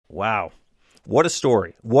Wow. What a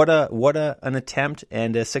story. An attempt,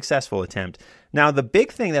 and a successful attempt. Now, the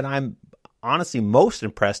big thing that I'm honestly most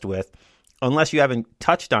impressed with, unless you haven't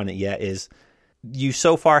touched on it yet, is you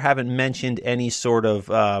so far haven't mentioned any sort of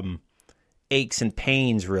aches and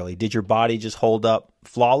pains, really. Did your body just hold up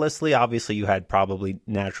flawlessly? Obviously, you had probably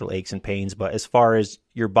natural aches and pains, but as far as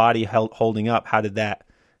your body holding up, how'd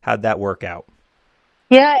that work out?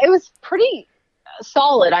 Yeah, it was pretty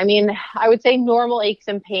solid. I mean, I would say normal aches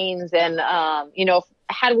and pains. And,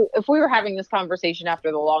 if we were having this conversation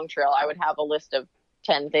after the long trail, I would have a list of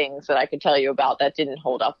 10 things that I could tell you about that didn't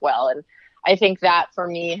hold up well. And I think that for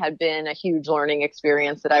me had been a huge learning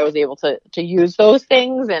experience, that I was able to use those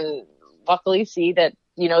things and luckily see that,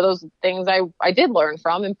 those things I did learn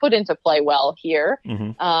from and put into play well here.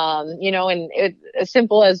 Mm-hmm. And it, as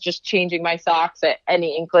simple as just changing my socks at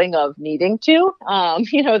any inkling of needing to,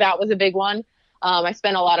 that was a big one. I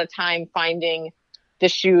spent a lot of time finding the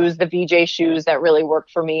shoes, the VJ shoes that really work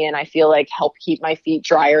for me, and I feel like help keep my feet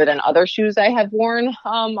drier than other shoes I have worn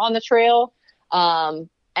on the trail. My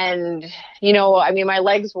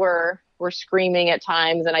legs were screaming at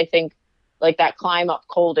times, and I think like that climb up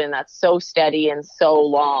Colden, that's so steady and so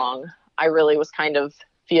long, I really was kind of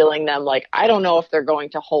feeling them like, I don't know if they're going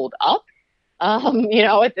to hold up,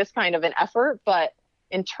 at this kind of an effort. But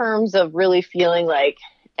in terms of really feeling like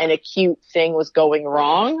an acute thing was going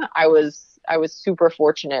wrong, I was super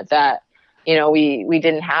fortunate that, we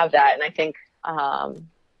didn't have that. And I think,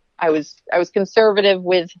 I was conservative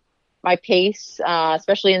with my pace,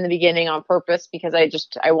 especially in the beginning on purpose, because I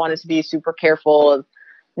wanted to be super careful of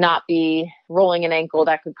not be rolling an ankle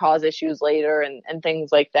that could cause issues later and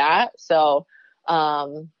things like that. So, I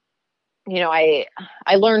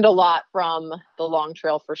learned a lot from the long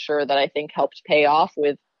trail for sure, that I think helped pay off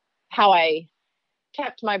with how I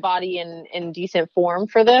kept my body in decent form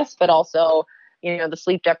for this, but also, the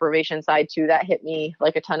sleep deprivation side too, that hit me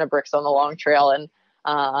like a ton of bricks on the long trail, and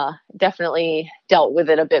definitely dealt with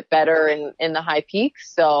it a bit better in the high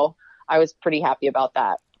peaks. So I was pretty happy about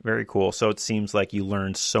that. Very cool. So it seems like you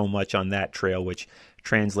learned so much on that trail, which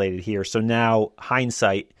translated here. So now,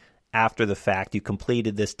 hindsight, after the fact, you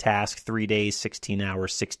completed this task, 3 days, 16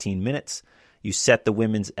 hours, 16 minutes. You set the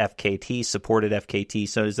women's FKT, supported FKT.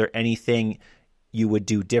 So is there anything you would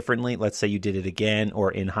do differently? Let's say you did it again,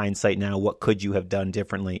 or in hindsight now, what could you have done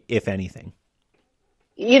differently, if anything?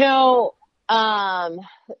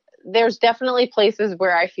 There's definitely places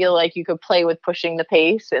where I feel like you could play with pushing the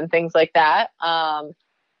pace and things like that.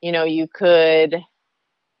 You could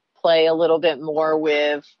play a little bit more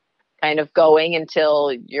with kind of going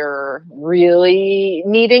until you're really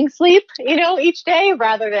needing sleep, each day,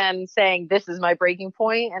 rather than saying, this is my breaking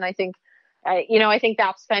point. And I think, I think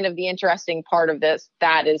that's kind of the interesting part of this,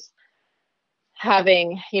 that is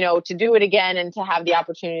having, to do it again and to have the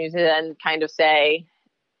opportunity to then kind of say,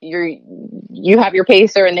 you have your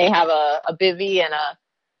pacer and they have a bivy and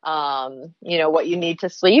what you need to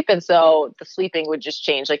sleep. And so the sleeping would just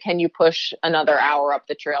change. Like, can you push another hour up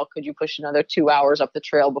the trail? Could you push another 2 hours up the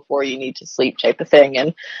trail before you need to sleep, type of thing?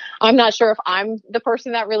 And I'm not sure if I'm the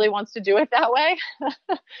person that really wants to do it that way.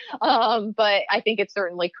 But I think it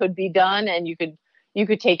certainly could be done, and you could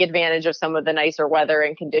take advantage of some of the nicer weather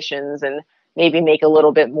and conditions, and maybe make a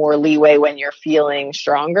little bit more leeway when you're feeling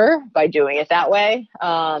stronger by doing it that way.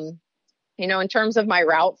 In terms of my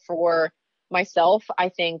route for myself, I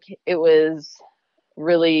think it was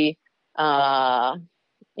really,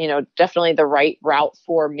 definitely the right route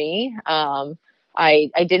for me. I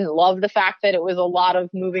didn't love the fact that it was a lot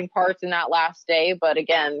of moving parts in that last day, but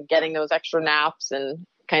again, getting those extra naps and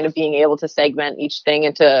kind of being able to segment each thing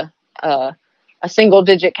into a single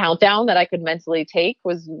digit countdown that I could mentally take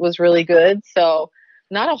was really good. So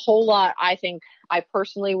not a whole lot I think I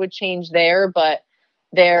personally would change there, but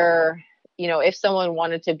if someone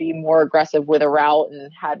wanted to be more aggressive with a route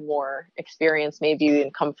and had more experience, maybe in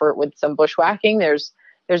comfort with some bushwhacking, there's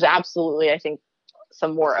absolutely, I think,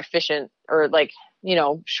 some more efficient or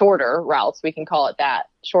shorter routes. We can call it that,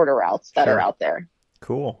 shorter routes that are out there.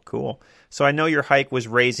 Cool. So I know your hike was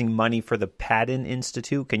raising money for the Patton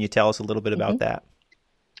Institute. Can you tell us a little bit about that?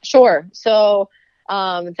 Sure. So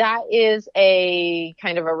that is a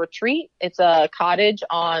kind of a retreat. It's a cottage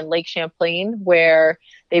on Lake Champlain where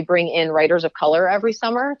they bring in writers of color every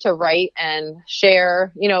summer to write and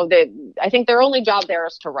share. I think their only job there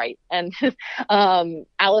is to write. And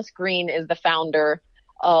Alice Green is the founder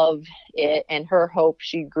of it, and her hope,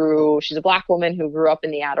 she's a Black woman who grew up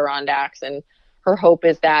in the Adirondacks, and her hope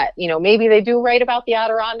is that, maybe they do write about the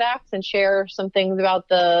Adirondacks and share some things about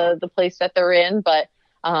the place that they're in, but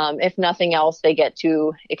if nothing else, they get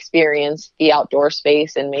to experience the outdoor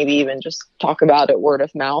space and maybe even just talk about it word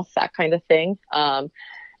of mouth, that kind of thing.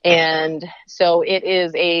 And so it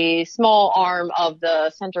is a small arm of the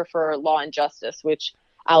Center for Law and Justice, which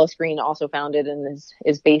Alice Green also founded and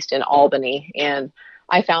is based in Albany. And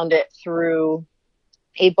I found it through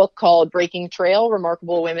a book called Breaking Trail,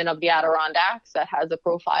 Remarkable Women of the Adirondacks, that has a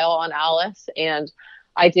profile on Alice. And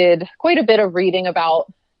I did quite a bit of reading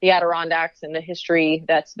about the Adirondacks and the history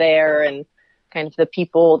that's there and kind of the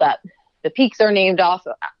people that the peaks are named off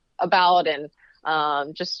about, and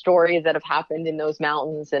just stories that have happened in those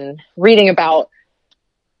mountains. And reading about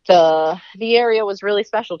the area was really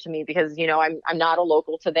special to me because, you know, I'm not a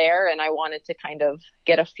local to there, and I wanted to kind of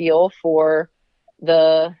get a feel for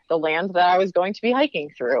the land that I was going to be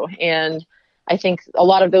hiking through. And I think a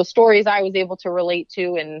lot of those stories I was able to relate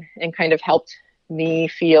to and kind of helped me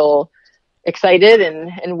feel excited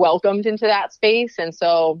and welcomed into that space. And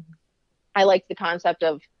so I like the concept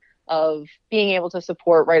of being able to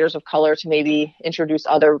support writers of color to maybe introduce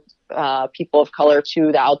other people of color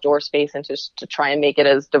to the outdoor space, and just to try and make it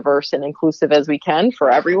as diverse and inclusive as we can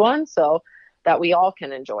for everyone so that we all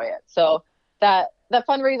can enjoy it. So that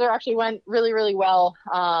fundraiser actually went really, really well.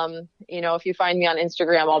 You know, if you find me on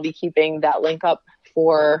Instagram, I'll be keeping that link up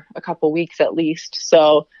for a couple weeks at least.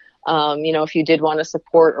 So, you know, if you did want to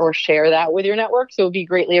support or share that with your networks, it would be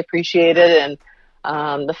greatly appreciated.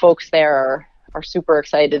 And the folks there are super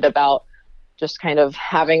excited about just kind of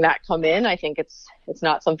having that come in. I think it's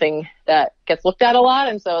not something that gets looked at a lot,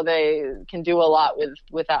 and so they can do a lot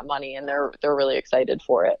with that money, and they're really excited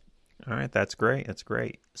for it. All right, that's great. That's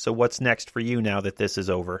great. So what's next for you now that this is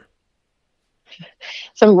over?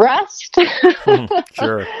 Some rest.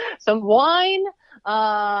 Sure. Some wine.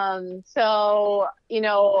 So, you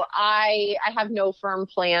know, I have no firm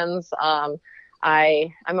plans. I'm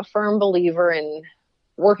a firm believer in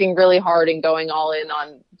working really hard and going all in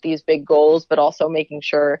on these big goals, but also making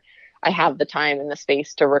sure I have the time and the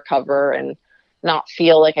space to recover and not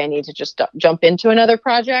feel like I need to just jump into another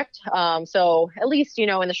project. So at least, you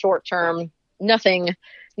know, in the short term, nothing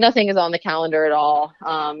is on the calendar at all.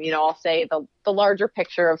 You know, I'll say the larger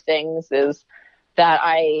picture of things is that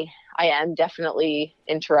I am definitely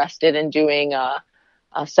interested in doing a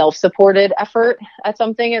self-supported effort at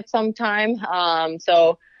something at some time.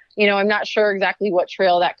 So, you know, I'm not sure exactly what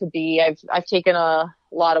trail that could be. I've taken a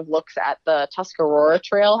lot of looks at the Tuscarora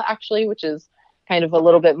Trail, actually, which is kind of a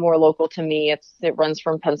little bit more local to me. It runs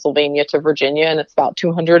from Pennsylvania to Virginia, and it's about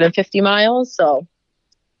 250 miles. So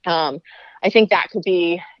I think that could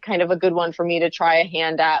be kind of a good one for me to try a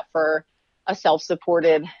hand at for a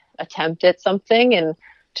self-supported attempt at something, and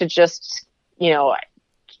to just, you know,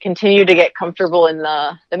 continue to get comfortable in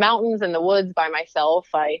the mountains and the woods by myself.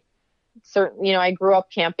 I grew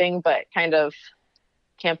up camping, but kind of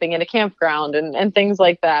camping in a campground and things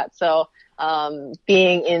like that. So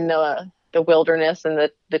being in the wilderness and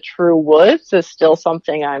the true woods is still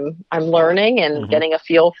something I'm learning and getting a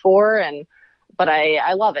feel for, but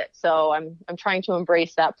I love it. So I'm trying to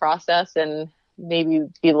embrace that process and maybe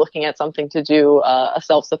be looking at something to do a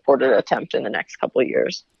self-supported attempt in the next couple of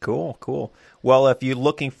years. Cool. Well, if you're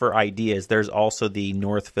looking for ideas, there's also the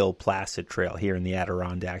Northville Placid Trail here in the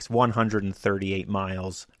Adirondacks, 138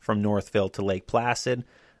 miles from Northville to Lake Placid.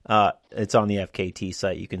 It's on the FKT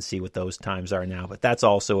site. You can see what those times are now, but that's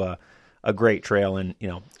also a great trail, and you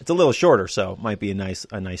know, it's a little shorter, so it might be a nice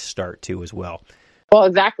start too as well. Well,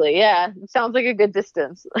 exactly. Yeah. It sounds like a good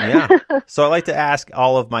distance. Yeah. So I like to ask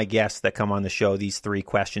all of my guests that come on the show these 3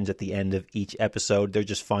 questions at the end of each episode. They're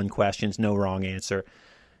just fun questions, no wrong answer.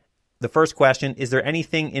 The first question, is there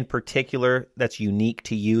anything in particular that's unique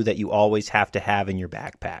to you that you always have to have in your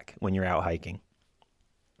backpack when you're out hiking?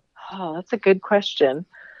 Oh, that's a good question.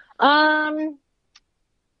 I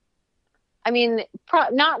mean,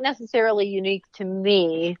 not necessarily unique to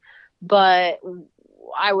me, but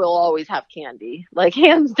I will always have candy. Like,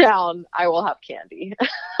 hands down, I will have candy.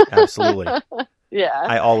 Absolutely. Yeah.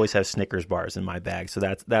 I always have Snickers bars in my bag, so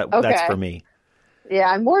that's for me. Yeah,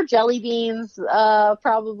 I'm more jelly beans,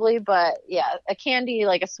 probably, but yeah, a candy,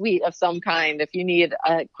 like a sweet of some kind. If you need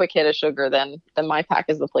a quick hit of sugar, then my pack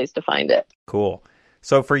is the place to find it. Cool.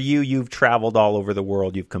 So for you, you've traveled all over the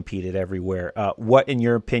world. You've competed everywhere. What, in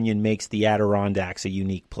your opinion, makes the Adirondacks a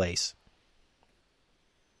unique place?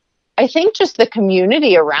 I think just the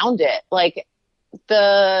community around it. Like,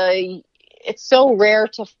 it's so rare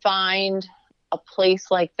to find a place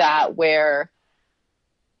like that where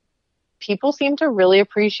people seem to really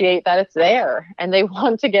appreciate that it's there and they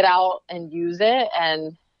want to get out and use it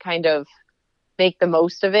and kind of make the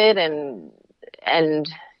most of it and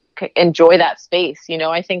enjoy that space. You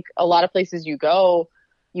know, I think a lot of places you go,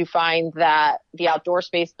 you find that the outdoor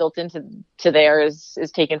space built into there is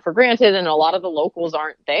taken for granted, and a lot of the locals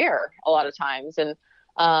aren't there a lot of times. And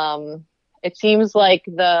it seems like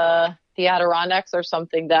the Adirondacks are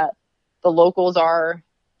something that the locals are,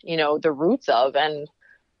 the roots of, and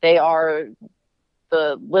they are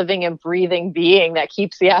the living and breathing being that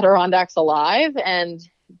keeps the Adirondacks alive. And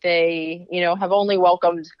they, have only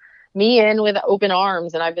welcomed me in with open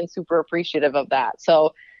arms, and I've been super appreciative of that.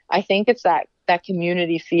 So I think it's that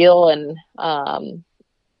community feel, and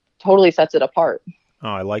totally sets it apart. Oh,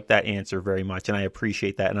 I like that answer very much, and I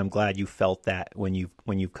appreciate that, and I'm glad you felt that when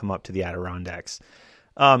you've come up to the Adirondacks.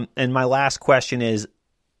 And my last question is,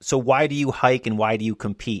 so why do you hike and why do you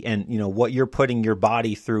compete? And what you're putting your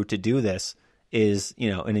body through to do this is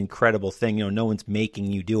an incredible thing. No one's making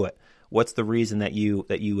you do it. What's the reason that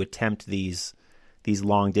you attempt these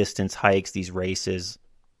long distance hikes, these races?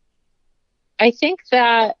 I think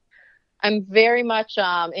that I'm very much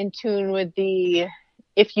in tune with the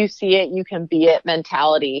if you see it, you can be it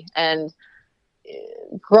mentality. And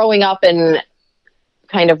growing up and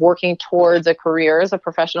kind of working towards a career as a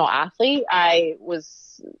professional athlete, I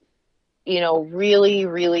was, really,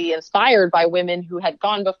 really inspired by women who had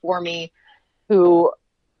gone before me, who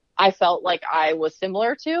I felt like I was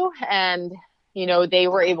similar to. And, they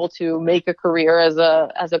were able to make a career as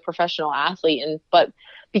a professional athlete. But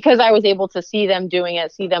because I was able to see them doing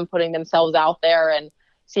it, see them putting themselves out there and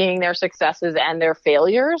seeing their successes and their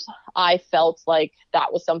failures, I felt like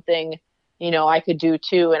that was something, I could do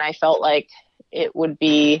too. And I felt like it would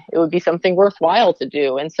be something worthwhile to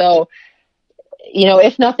do. And so,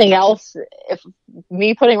 if nothing else, if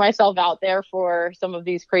me putting myself out there for some of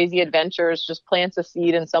these crazy adventures just plants a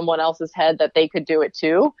seed in someone else's head that they could do it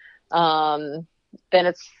too, then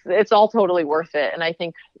it's all totally worth it. And I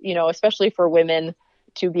think, especially for women,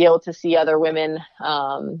 to be able to see other women,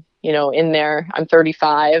 in there. I'm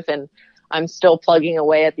 35 and I'm still plugging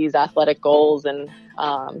away at these athletic goals, and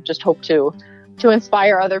just hope to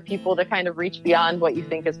inspire other people to kind of reach beyond what you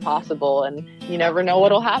think is possible. And you never know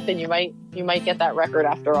what'll happen. You might get that record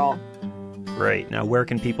after all. Great. Now, where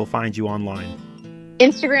can people find you online?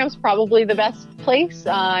 Instagram's probably the best place.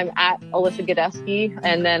 I'm at Alyssa Godesky,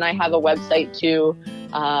 and then I have a website too,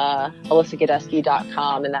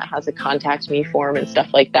 alyssagodesky.com, and that has a contact me form and stuff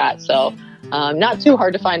like that. So not too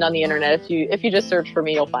hard to find on the internet. If you just search for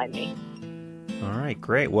me, you'll find me. All right,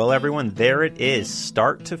 great. Well, everyone, there it is,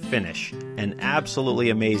 start to finish. An absolutely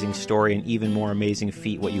amazing story, and even more amazing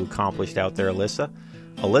feat what you accomplished out there, Alyssa.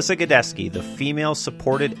 Alyssa Godesky, the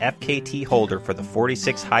female-supported FKT holder for the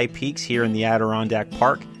 46 high peaks here in the Adirondack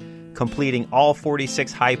Park, completing all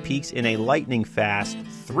 46 high peaks in a lightning-fast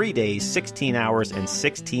 3 days, 16 hours, and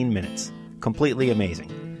 16 minutes. Completely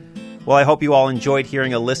amazing. Well, I hope you all enjoyed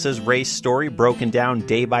hearing Alyssa's race story broken down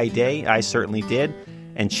day by day. I certainly did.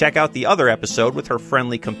 And check out the other episode with her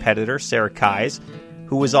friendly competitor, Sarah Kais,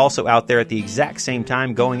 who was also out there at the exact same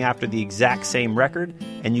time going after the exact same record,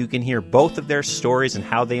 and you can hear both of their stories and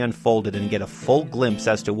how they unfolded and get a full glimpse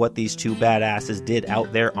as to what these two badasses did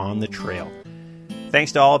out there on the trail.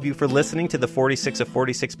 Thanks to all of you for listening to the 46 of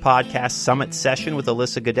 46 podcast summit session with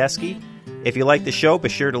Alyssa Godesky. If you like the show, be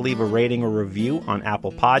sure to leave a rating or review on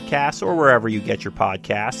Apple Podcasts or wherever you get your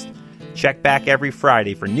podcasts. Check back every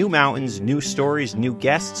Friday for new mountains, new stories, new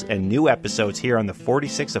guests, and new episodes here on the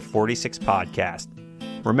 46 of 46 podcast.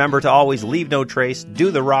 Remember to always leave no trace,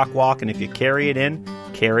 do the rock walk, and if you carry it in,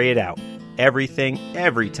 carry it out. Everything,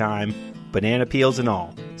 every time, banana peels and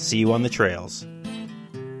all. See you on the trails.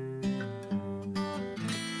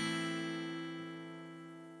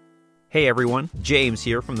 Hey everyone, James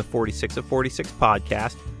here from the 46 of 46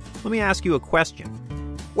 podcast. Let me ask you a question.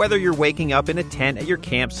 Whether you're waking up in a tent at your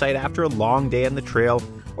campsite after a long day on the trail,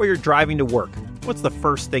 or you're driving to work, what's the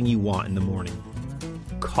first thing you want in the morning?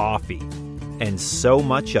 Coffee. And so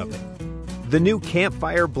much of it. The new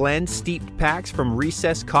Campfire Blend steeped packs from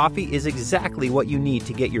Recess Coffee is exactly what you need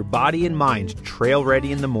to get your body and mind trail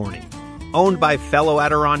ready in the morning. Owned by fellow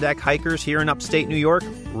Adirondack hikers here in upstate New York,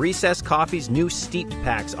 Recess Coffee's new steeped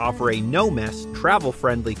packs offer a no-mess,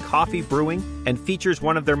 travel-friendly coffee brewing and features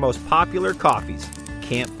one of their most popular coffees,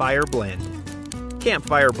 Campfire Blend.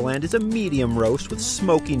 Campfire Blend is a medium roast with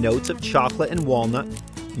smoky notes of chocolate and walnut,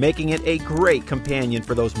 making it a great companion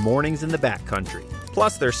for those mornings in the backcountry.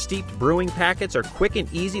 Plus, their steeped brewing packets are quick and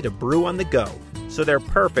easy to brew on the go, so they're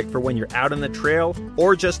perfect for when you're out on the trail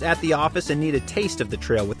or just at the office and need a taste of the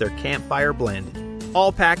trail with their Campfire Blend.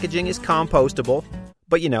 All packaging is compostable,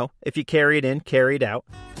 but if you carry it in, carry it out,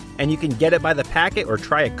 and you can get it by the packet or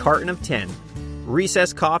try a carton of 10.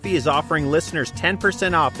 Recess Coffee is offering listeners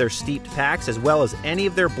 10% off their steeped packs as well as any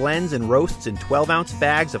of their blends and roasts in 12-ounce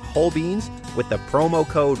bags of whole beans with the promo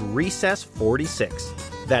code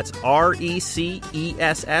RECESS46. That's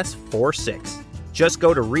RECESS46. Just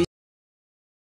go to